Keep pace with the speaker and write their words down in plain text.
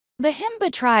The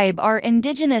Himba tribe are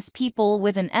indigenous people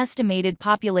with an estimated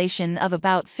population of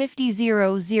about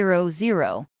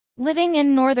 50,000, living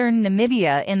in northern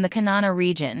Namibia in the Kunene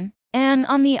region, and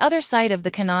on the other side of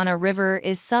the Kunene River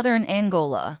is southern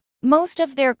Angola. Most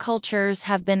of their cultures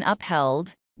have been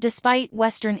upheld, despite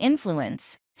Western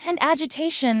influence, and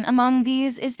agitation among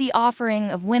these is the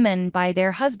offering of women by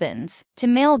their husbands to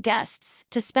male guests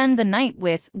to spend the night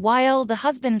with while the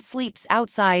husband sleeps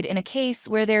outside in a case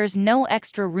where there's no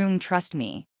extra room. Trust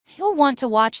me, you'll want to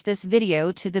watch this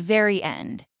video to the very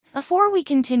end. Before we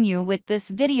continue with this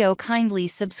video, kindly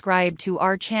subscribe to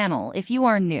our channel if you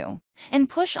are new, and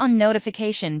push on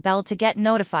notification bell to get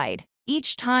notified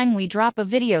each time we drop a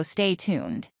video. Stay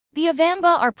tuned. The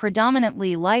Ovahimba are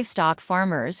predominantly livestock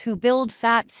farmers who build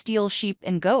fat steel sheep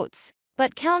and goats,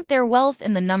 but count their wealth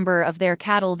in the number of their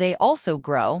cattle they also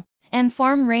grow, and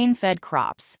farm rain-fed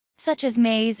crops, such as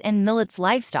maize and millets.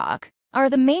 Livestock are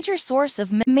the major source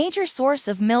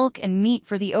of milk and meat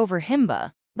for the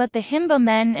Ovahimba, but the Himba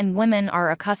men and women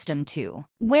are accustomed to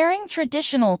wearing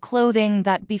traditional clothing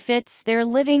that befits their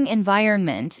living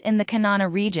environment in the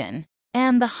Kunene region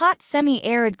and the hot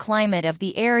semi-arid climate of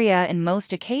the area. In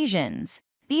most occasions,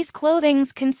 these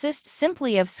clothings consist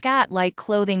simply of scat-like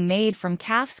clothing made from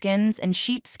calfskins and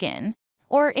sheepskin,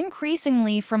 or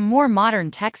increasingly from more modern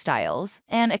textiles,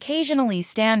 and occasionally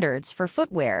standards for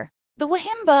footwear. The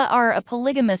Wahimba are a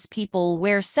polygamous people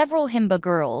where several Himba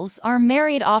girls are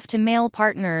married off to male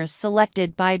partners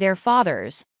selected by their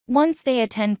fathers once they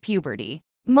attend puberty.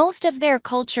 Most of their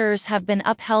cultures have been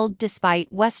upheld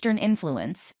despite Western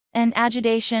influence and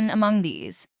agitation. Among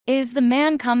these is the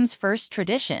man comes first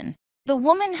tradition. The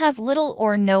woman has little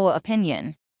or no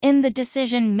opinion in the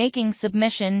decision-making.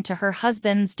 Submission to her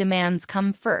husband's demands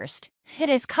come first. It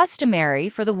is customary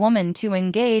for the woman to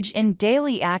engage in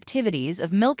daily activities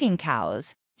of milking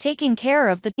cows, taking care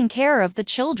of the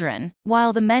children,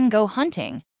 while the men go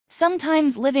hunting,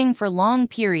 sometimes living for long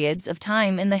periods of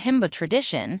time. In the Himba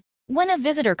tradition, when a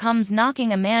visitor comes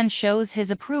knocking, a man shows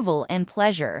his approval and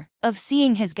pleasure of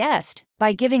seeing his guest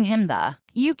by giving him the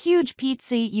ukuj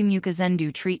pitsi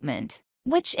umukazendu treatment,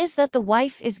 which is that the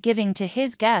wife is giving to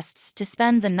his guests to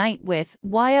spend the night with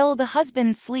while the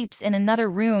husband sleeps in another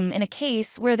room. In a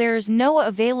case where there's no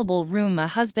available room, a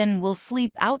husband will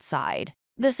sleep outside.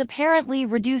 This apparently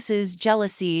reduces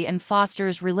jealousy and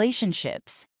fosters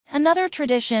relationships. Another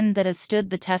tradition that has stood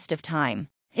the test of time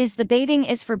is the bathing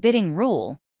is forbidden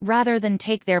rule. Rather than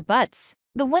take their butts,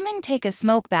 the women take a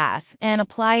smoke bath and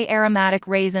apply aromatic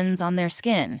raisins on their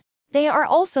skin. They are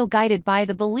also guided by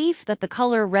the belief that the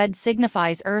color red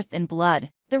signifies earth and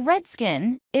blood. The red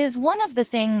skin is one of the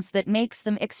things that makes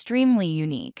them extremely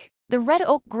unique. The red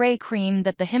oak gray cream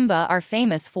that the Himba are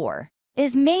famous for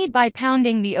is made by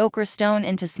pounding the ochre stone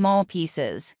into small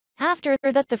pieces. After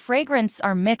that, the fragrance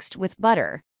are mixed with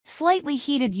butter, slightly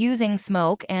heated using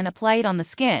smoke, and applied on the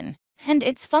skin. And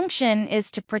its function is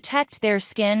to protect their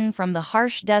skin from the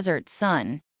harsh desert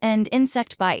sun and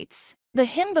insect bites. The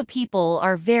Himba people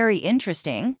are very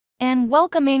interesting, and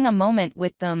welcoming a moment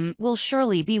with them will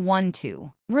surely be one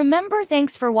to remember.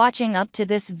 Thanks for watching up to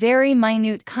this very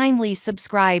minute. Kindly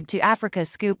subscribe to Africa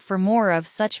Scoop for more of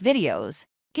such videos.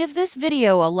 Give this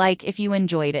video a like if you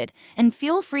enjoyed it, and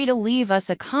feel free to leave us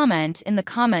a comment in the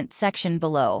comment section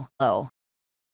below.